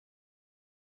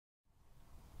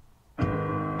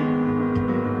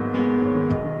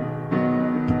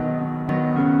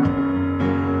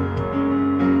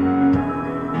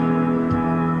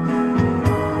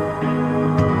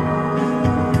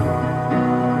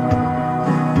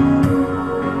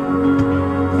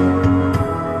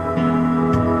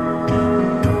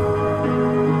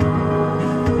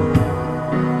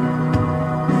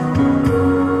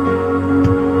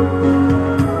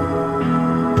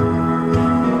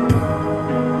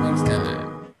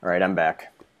Alright, I'm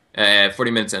back.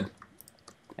 40 minutes in.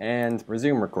 And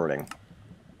resume recording.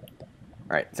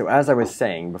 Alright, so as I was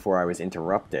saying before I was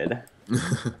interrupted,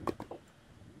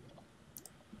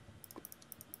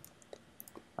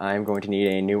 I'm going to need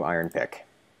a new iron pick.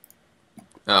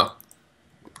 Oh.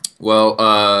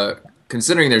 Well,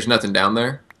 considering there's nothing down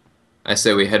there, I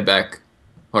say we head back.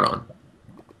 Hold on.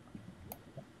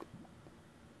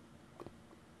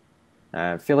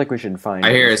 I feel like we should find...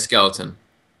 I hear a skeleton.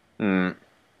 Hmm.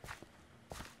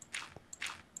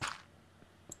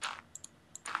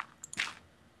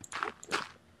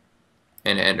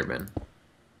 And an enderman.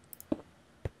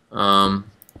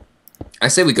 I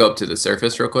say we go up to the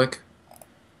surface real quick.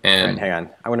 And Alright, hang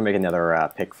on. I want to make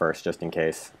another pick first, just in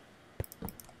case.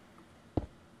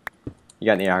 You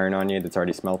got any iron on you that's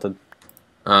already smelted?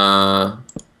 Yeah.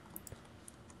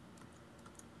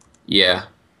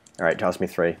 Alright, toss me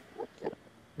 3.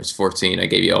 There's 14. I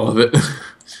gave you all of it.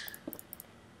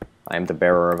 I am the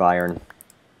bearer of iron.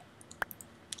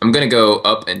 I'm gonna go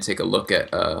up and take a look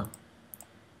at,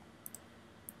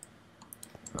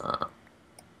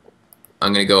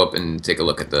 I'm gonna go up and take a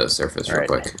look at the surface real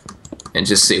quick. And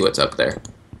just see what's up there.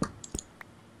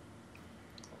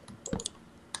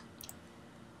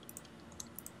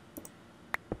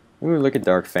 Ooh, look at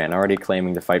Dark Fan, already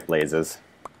claiming to fight blazes.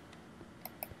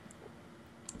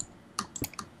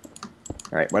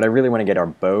 Alright, what I really want to get are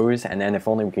bows, and then if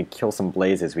only we could kill some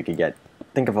blazes, we could get...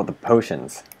 Think of all the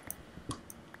potions.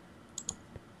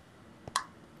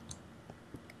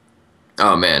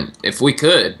 Oh man, if we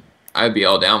could, I'd be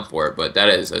all down for it, but that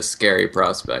is a scary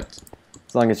prospect.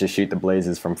 As long as you shoot the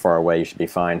blazes from far away, you should be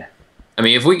fine. I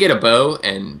mean, if we get a bow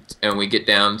and we get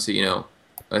down to, you know,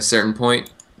 a certain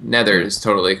point, nether is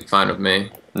totally fine with me.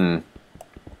 Alright,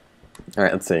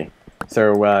 let's see.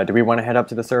 So, do we want to head up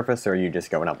to the surface, or are you just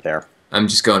going up there? I'm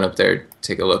just going up there to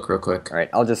take a look real quick. Alright,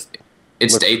 I'll just...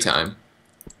 It's daytime.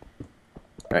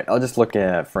 Alright, I'll just look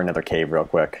for another cave real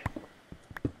quick.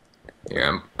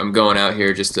 Yeah, I'm going out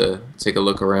here just to take a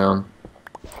look around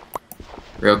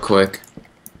real quick.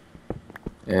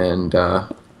 And,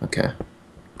 okay.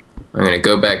 I'm gonna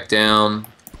go back down.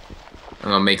 I'm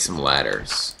gonna make some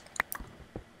ladders.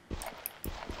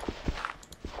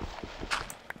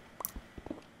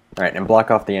 Alright, and block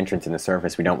off the entrance in the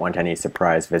surface. We don't want any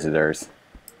surprise visitors.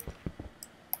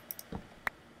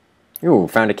 Ooh,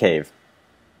 found a cave.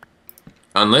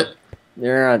 Unlit?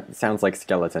 Yeah, sounds like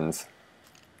skeletons.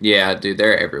 Yeah, dude,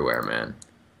 they're everywhere, man.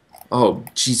 Oh,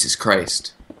 Jesus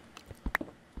Christ.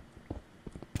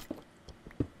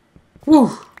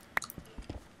 Whew.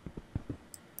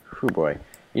 Oh boy.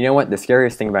 You know what? The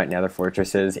scariest thing about nether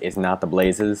fortresses is not the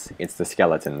blazes, it's the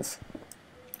skeletons.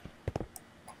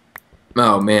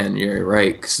 Oh man, you're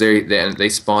right. Cause they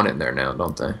spawn in there now,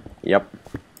 don't they? Yep.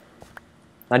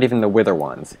 Not even the wither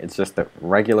ones. It's just the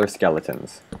regular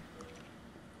skeletons.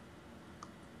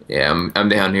 Yeah, I'm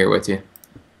down here with you.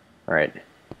 Alright.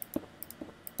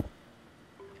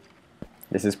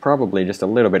 This is probably just a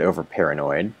little bit over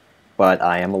paranoid, but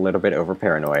I am a little bit over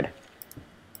paranoid.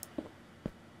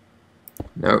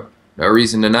 No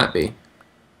reason to not be.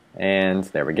 And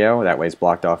there we go. That way's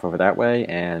blocked off over that way,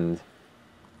 and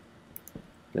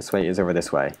this way is over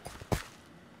this way.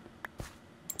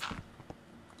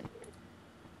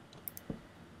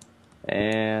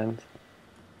 And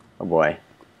oh boy.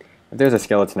 If there's a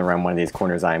skeleton around one of these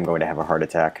corners, I am going to have a heart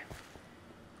attack.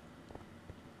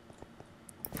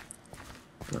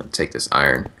 I'll take this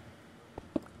iron.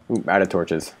 Ooh, out of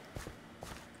torches.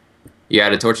 You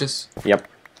out of torches? Yep.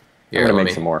 Here, I'm gonna let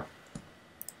make me- some more.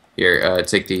 Here,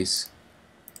 take these.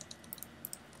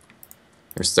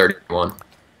 There's 31.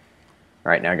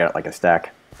 Alright, now I got it like a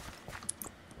stack.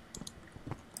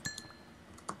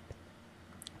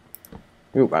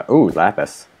 Ooh,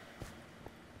 lapis.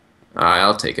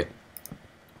 I'll take it.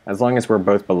 As long as we're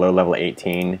both below level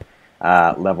 18,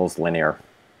 level's linear.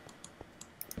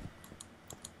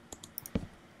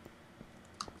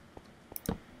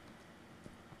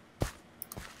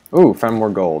 Ooh, found more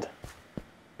gold.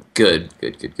 Good.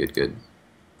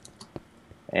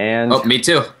 And Oh, me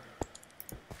too.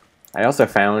 I also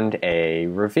found a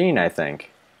ravine, I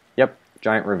think. Yep,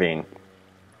 giant ravine.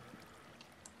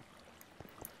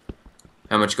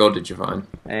 How much gold did you find?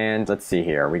 And let's see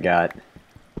here, we got...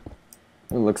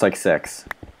 Ooh, looks like 6.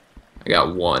 I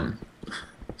got 1.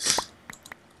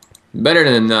 Better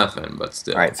than nothing, but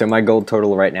still. Alright, so my gold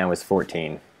total right now is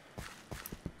 14.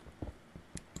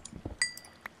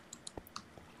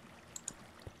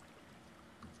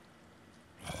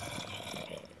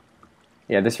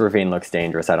 Yeah, this ravine looks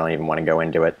dangerous. I don't even want to go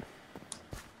into it.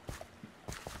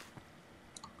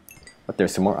 But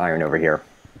there's some more iron over here.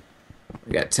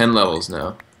 We got 10 levels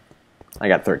now. I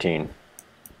got 13.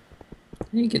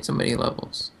 You get so many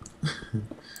levels.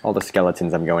 All the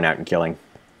skeletons I'm going out and killing.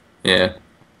 Yeah.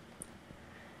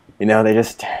 You know, they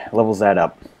just levels that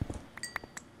up.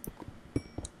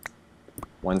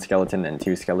 1 skeleton, then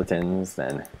 2 skeletons,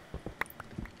 then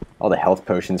all the health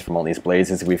potions from all these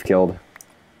blazes we've killed.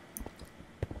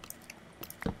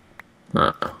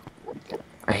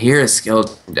 I hear a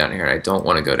skeleton down here. I don't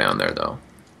want to go down there though.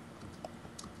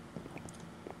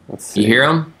 Let's see. You hear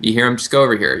him? You hear him? Just go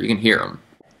over here. You can hear him.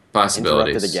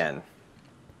 Possibilities. Interrupted again.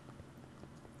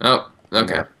 Oh,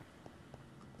 okay.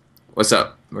 What's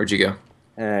up? Where'd you go?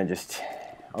 Just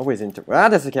always there's a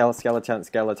skeleton.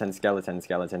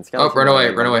 Oh, run away,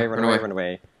 run away, run away. Run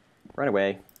away. Run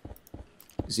away.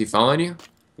 Is he following you?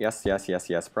 Yes,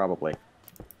 probably.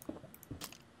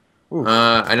 Ooh,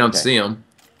 I don't see him.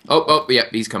 Oh, yeah,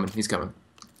 he's coming, he's coming.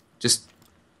 Just.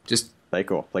 Play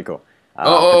cool.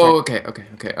 Okay.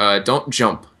 Don't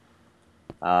jump.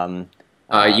 You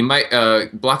might,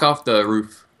 block off the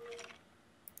roof.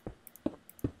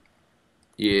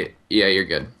 Yeah, you're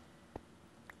good.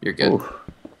 You're good.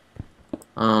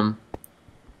 Ooh.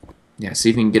 Yeah, see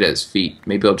if you can get at his feet.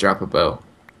 Maybe he'll drop a bow.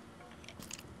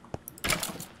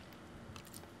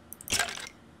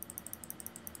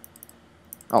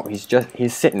 Oh,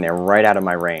 he's sitting there right out of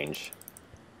my range.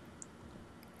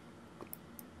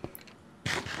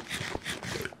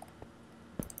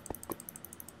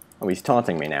 Oh, he's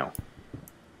taunting me now.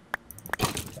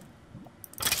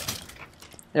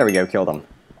 There we go, killed him.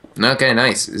 Okay,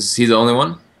 nice. Is he the only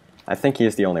one? I think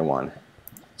he's the only one.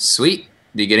 Sweet.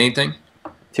 Did you get anything?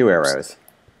 2 arrows.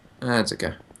 That's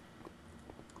okay.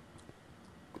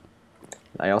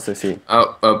 I also see...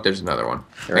 Oh, there's another one.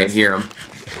 I can hear him.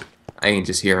 I can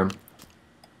just hear him.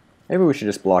 Maybe we should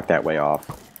just block that way off.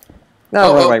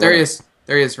 No, run away, there he is.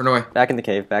 There he is. Run away. Back in the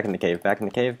cave, back in the cave, back in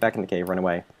the cave, back in the cave. Run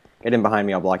away. Get in behind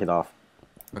me, I'll block it off.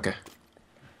 Okay.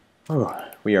 Oh,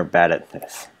 we are bad at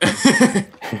this.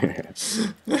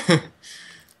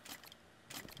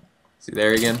 See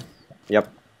there again?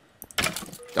 Yep.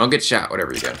 Don't get shot,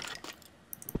 whatever you got.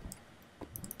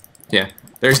 Yeah.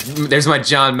 There's my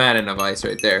John Madden advice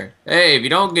right there. Hey, if you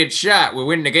don't get shot, we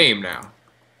win the game now.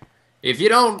 If you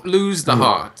don't lose the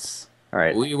hearts,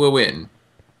 alright, we will win.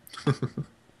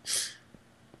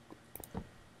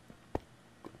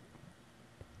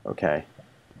 Okay.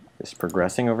 Just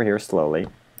progressing over here slowly.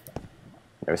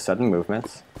 No sudden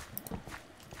movements.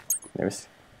 There's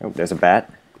a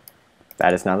bat.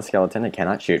 Bat is not a skeleton. It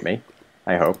cannot shoot me.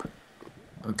 I hope.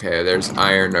 Okay, there's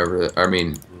iron over there. I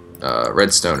mean,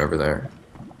 redstone over there.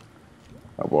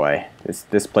 Oh boy.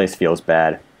 This place feels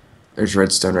bad. There's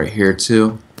redstone right here,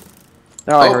 too.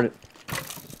 No, I heard it.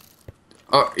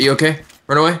 Oh, you okay?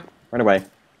 Run away. Run away.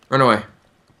 Run away.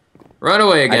 Run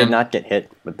away again. I did not get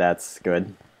hit, but that's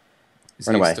good.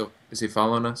 Run away. Is he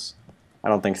following us? I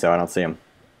don't think so. I don't see him.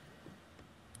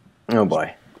 Oh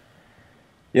boy.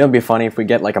 You know, it'd be funny if we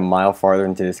get like a mile farther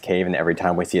into this cave and every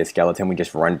time we see a skeleton, we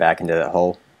just run back into that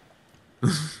hole.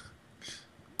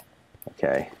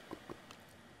 Okay.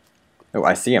 Oh,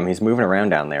 I see him. He's moving around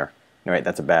down there. No, wait,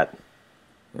 that's a bat.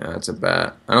 Yeah, that's a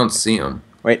bat. I don't see him.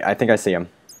 Wait, I think I see him.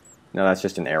 No, that's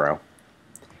just an arrow.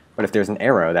 But if there's an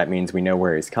arrow, that means we know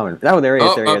where he's coming. Oh, there he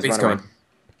is. There he is. He's Run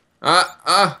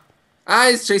coming.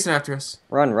 He's chasing after us.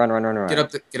 Run. Get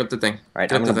up the thing. All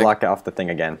right, I'm going to block off the thing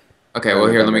again. Okay, well,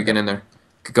 here, let me get in there.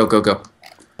 Go.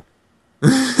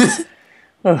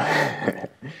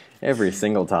 Every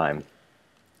single time.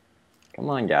 Come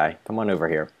on, guy. Come on over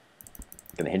here.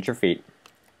 Gonna hit your feet.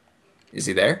 Is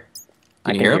he there?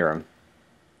 I can hear him.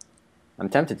 I'm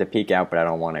tempted to peek out, but I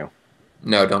don't want to.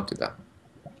 No, don't do that.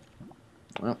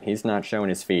 Well, he's not showing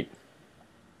his feet.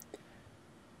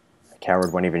 The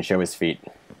coward won't even show his feet.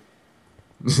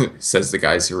 Says the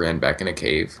guys who ran back in a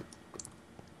cave.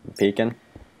 Peeking?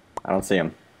 I don't see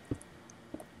him.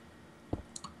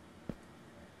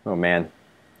 Oh, man.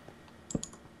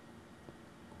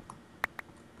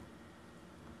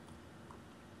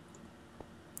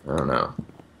 I don't know.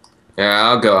 Yeah,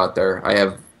 I'll go out there. I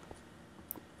have...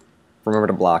 Remember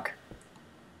to block.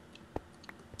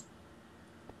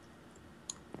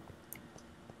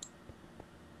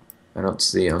 I don't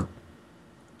see him.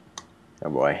 Oh,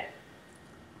 boy.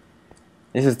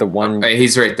 This is the one... Oh,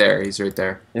 he's right there. He's right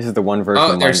there. This is the one version...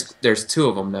 Oh, there's 2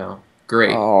 of them now.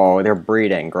 Great. Oh, they're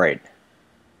breeding. Great.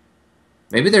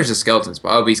 Maybe there's a skeleton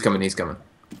spot. Oh, he's coming.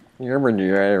 You're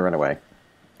run away.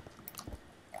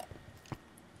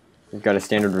 We've got a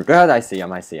standard route. God, I see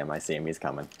him. He's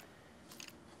coming.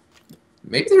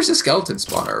 Maybe there's a skeleton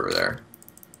spawner over there.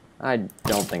 I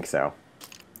don't think so.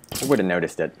 I would have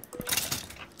noticed it.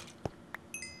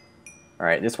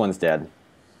 Alright, this one's dead.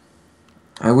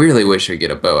 I really wish we get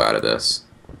a bow out of this.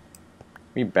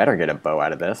 We better get a bow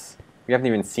out of this. We haven't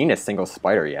even seen a single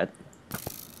spider yet.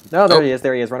 No, there he is,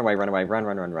 there he is. Run away, run away, run,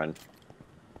 run, run, run.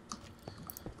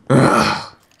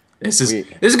 This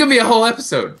is gonna be a whole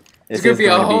episode. This is gonna be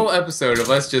a whole episode of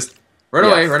us just run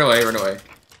away, run away, run away.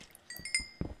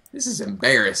 This is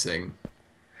embarrassing.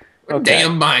 Okay.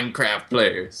 Damn Minecraft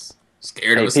players.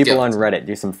 Scared of a people skeleton. on Reddit,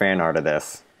 do some fan art of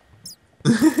this.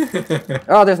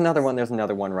 Oh, there's another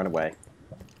one, run away.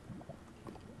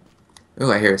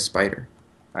 Oh, I hear a spider.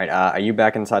 Alright, are you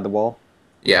back inside the wall?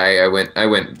 Yeah, I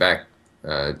went back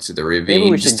to the ravine.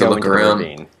 Maybe we should just to go look into around. the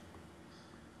ravine.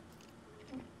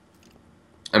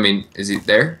 I mean, is he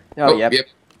there? Oh, yep.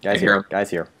 Guys here. Guys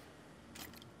here.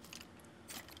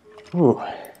 Whew.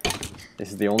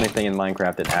 This is the only thing in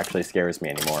Minecraft that actually scares me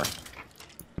anymore.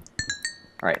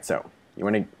 Alright, so, you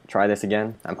want to try this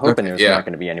again? I'm hoping there's not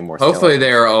going to be any more skeletons. Hopefully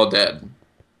they're all dead.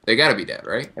 They gotta be dead,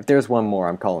 right? If there's one more,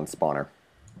 I'm calling spawner.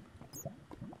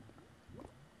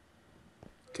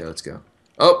 Okay, let's go.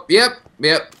 Oh, yep,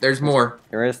 there's more.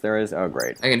 There is. Oh,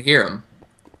 great. I can hear them.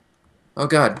 Oh,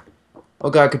 God. Oh,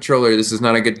 God, controller, this is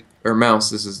not a good... Or mouse,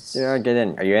 this is... Yeah, get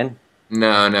in. Are you in?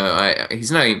 No,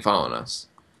 he's not even following us.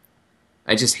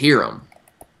 I just hear him.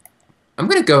 I'm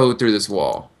gonna go through this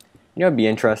wall. You know what would be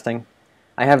interesting?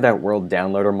 I have that world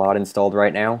downloader mod installed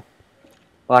right now.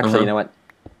 Well, actually, you know what?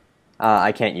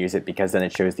 I can't use it because then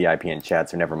it shows the IP in chat,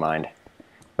 so never mind.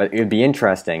 But it would be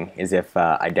interesting is if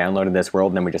I downloaded this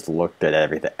world and then we just looked at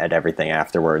everything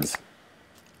afterwards.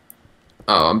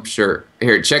 Oh, I'm sure.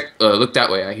 Here, check. Look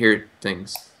that way. I hear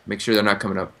things. Make sure they're not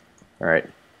coming up. All right.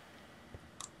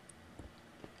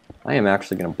 I am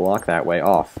actually going to block that way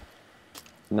off.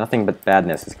 Nothing but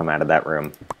badness has come out of that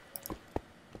room.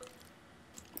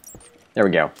 There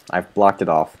we go. I've blocked it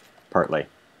off, partly.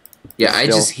 Yeah, I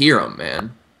just hear them,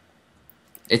 man.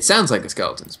 It sounds like a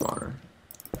skeleton spawner.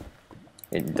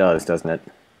 It does, doesn't it?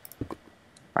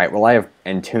 Alright, well I have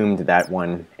entombed that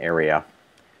one area,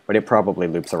 but it probably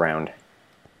loops around.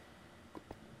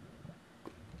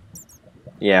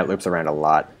 Yeah, it loops around a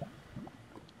lot.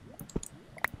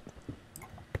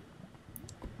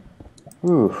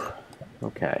 Whew.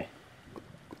 Okay.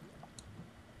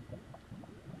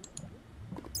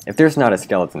 If there's not a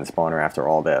skeleton spawner after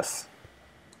all this...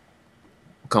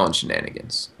 I'm calling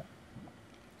shenanigans.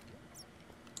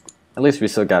 At least we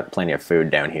still got plenty of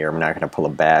food down here. I'm not going to pull a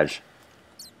badge.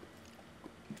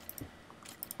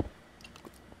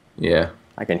 Yeah.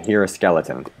 I can hear a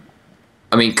skeleton.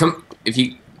 I mean, come... If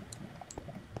you...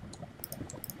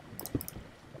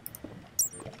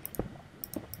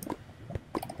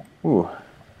 Ooh.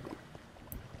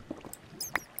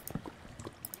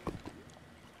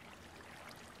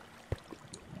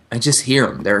 I just hear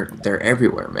them. They're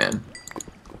everywhere, man.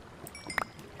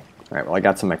 Alright, well I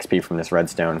got some XP from this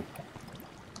redstone.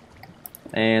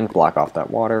 And block off that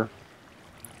water.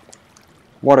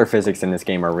 Water physics in this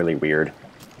game are really weird.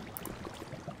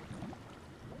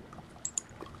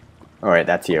 Alright,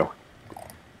 that's you.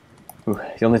 Ooh,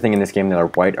 the only thing in this game that are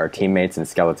white are teammates and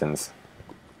skeletons.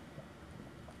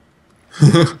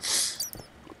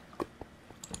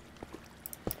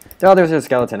 Oh, there's a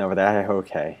skeleton over there.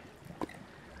 Okay.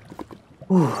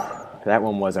 Whew, that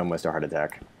one was almost a heart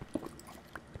attack.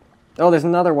 Oh, there's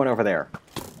another one over there.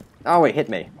 Oh, it hit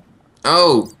me.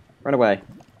 Oh! Run away.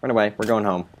 Run away. We're going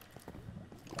home.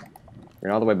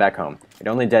 We're all the way back home. It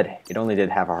only did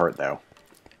half a heart, though.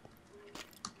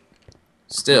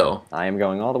 Still. I am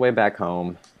going all the way back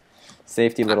home.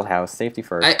 Safety little house. Safety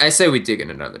first. I say we dig in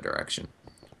another direction.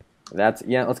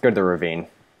 Yeah, let's go to the ravine.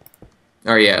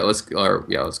 Oh, yeah, let's go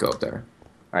up there.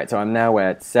 Alright, so I'm now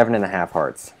at 7.5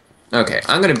 hearts. Okay,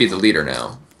 I'm going to be the leader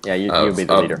now. Yeah, you'll be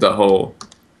the leader. Of the whole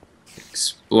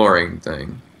exploring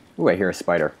thing. Ooh, I hear a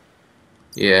spider.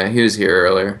 Yeah, he was here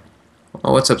earlier.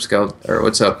 Oh, what's up, skeleton? Or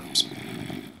what's up,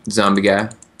 zombie guy?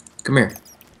 Come here.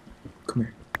 Come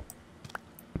here.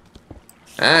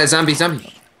 Ah, zombie. Come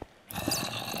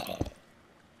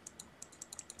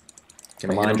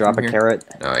on, drop a carrot.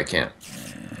 No, I can't.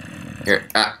 Here,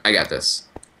 I got this.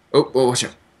 Oh, watch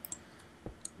out.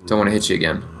 Don't want to hit you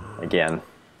again. Again.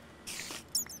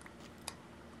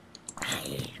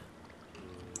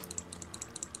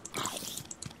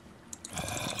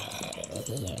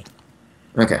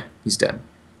 Okay, he's dead.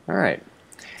 Alright.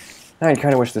 I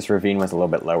kind of wish this ravine was a little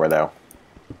bit lower, though.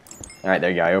 Alright,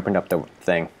 there you go. I opened up the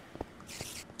thing.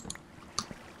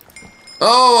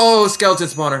 Oh, skeleton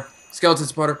spawner. Skeleton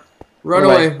spawner. Run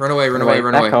away.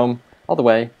 Back home. All the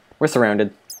way. We're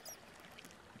surrounded.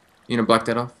 You gonna block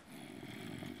that off?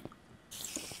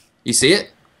 You see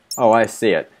it? Oh, I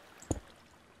see it.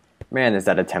 Man, is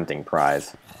that a tempting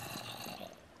prize.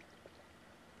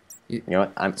 You know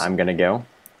what? I'm gonna go.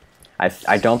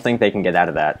 I don't think they can get out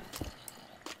of that.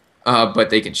 But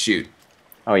they can shoot.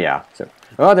 Oh yeah. So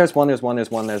there's one.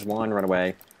 Run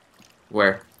away.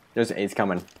 Where? It's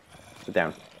coming. Sit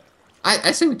down.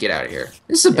 I say we get out of here.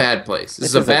 This is a bad place. This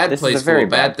is a bad place full of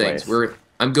bad things.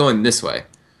 I'm going this way.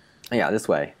 Yeah, this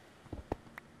way.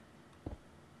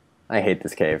 I hate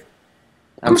this cave.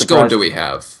 How much gold do we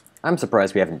have? I'm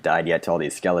surprised we haven't died yet to all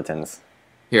these skeletons.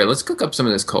 Here, let's cook up some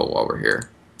of this coal while we're here.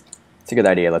 It's a good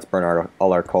idea. Let's burn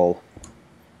all our coal.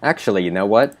 Actually, you know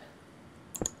what?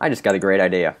 I just got a great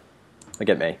idea. Look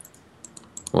at me.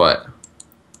 What?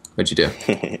 What'd you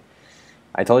do?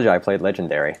 I told you I played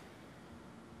Legendary.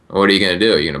 What are you going to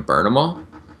do? Are you going to burn them all?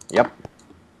 Yep.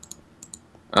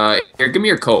 Here, give me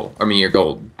your coal. I mean, your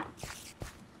gold.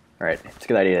 Alright, it's a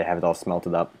good idea to have it all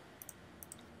smelted up.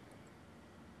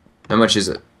 How much is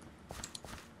it?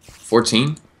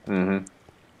 14? Mm-hmm.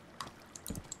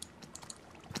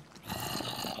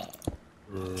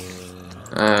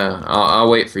 I'll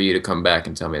wait for you to come back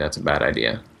and tell me that's a bad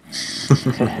idea.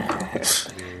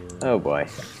 Oh boy.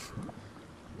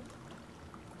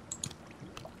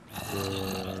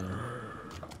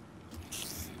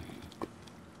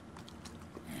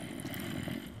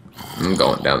 I'm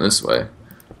going down this way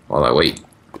while I wait.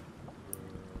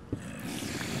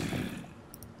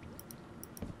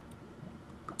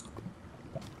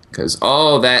 Because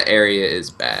all that area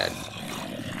is bad.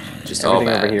 Just all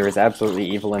Everything bad. over here is absolutely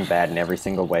evil and bad in every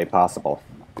single way possible.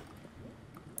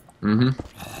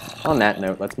 Mm-hmm. On that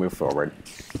note, let's move forward.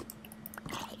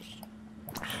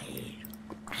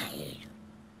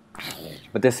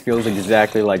 But this feels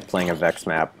exactly like playing a Vex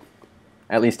map.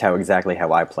 At least exactly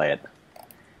how I play it.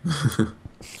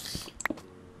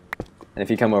 And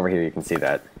if you come over here, you can see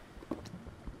that.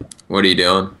 What are you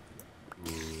doing?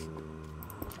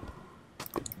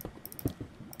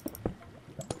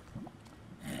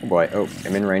 Oh boy, oh,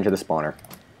 I'm in range of the spawner.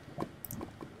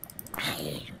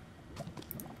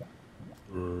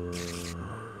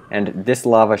 And this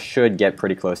lava should get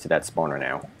pretty close to that spawner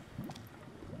now.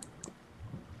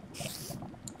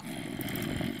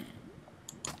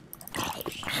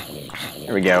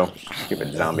 There we go.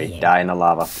 Stupid zombie. Die in the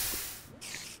lava.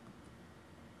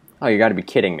 Oh, you gotta be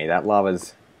kidding me. That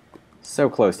lava's so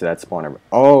close to that spawner.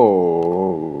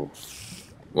 Oh!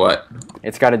 What?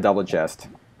 It's got a double chest.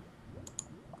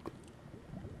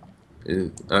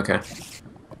 Okay.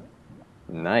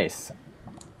 Nice.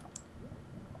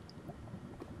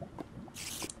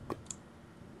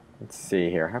 Let's see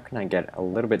here. How can I get a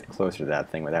little bit closer to that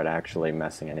thing without actually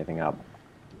messing anything up?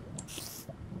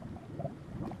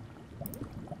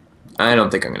 I don't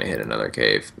think I'm going to hit another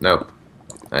cave. Nope.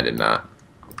 I did not.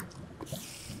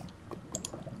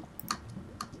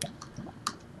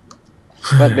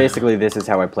 But basically, this is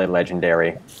how I play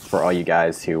Legendary for all you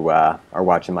guys who are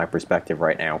watching my perspective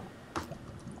right now.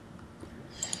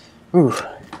 Ooh.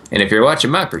 And if you're watching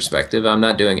my perspective, I'm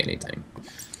not doing anything.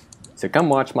 So come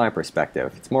watch my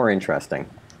perspective. It's more interesting.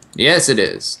 Yes, it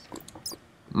is.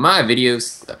 My videos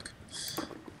suck.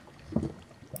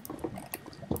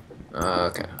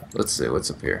 Okay, let's see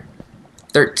what's up here.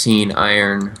 13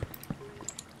 iron,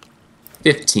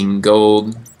 15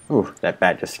 gold. Ooh, that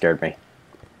bat just scared me.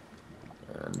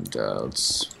 And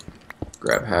let's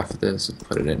grab half of this and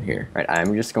put it in here. Right,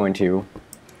 I'm just going to...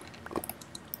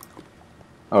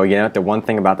 Oh, you know what? The one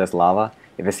thing about this lava,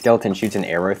 if a skeleton shoots an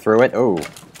arrow through it, oh,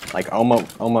 like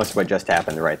almost what just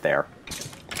happened right there.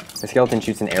 If a skeleton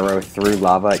shoots an arrow through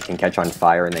lava, it can catch on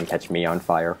fire and then catch me on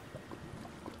fire.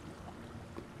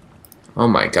 Oh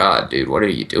my god, dude, what are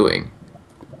you doing?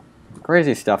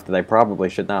 Crazy stuff that I probably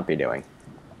should not be doing.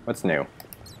 What's new?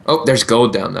 Oh, there's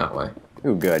gold down that way.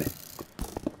 Ooh, good.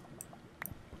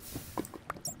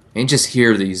 And just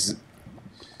hear these.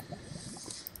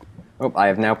 Oh, I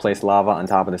have now placed lava on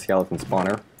top of the skeleton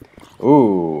spawner.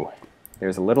 Ooh,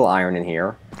 there's a little iron in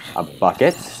here, a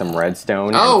bucket, some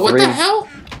redstone. Oh, and what the hell?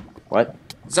 What?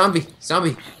 Zombie,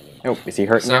 zombie. Oh, is he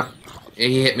hurting you?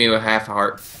 He hit me with half a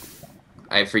heart.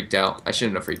 I freaked out. I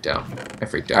shouldn't have freaked out. I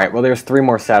freaked out. Alright, well there's 3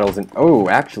 more saddles in... Oh,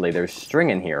 actually, there's string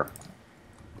in here.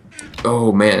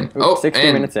 Oh, man. Ooh,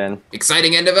 60 minutes in.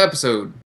 Exciting end of episode.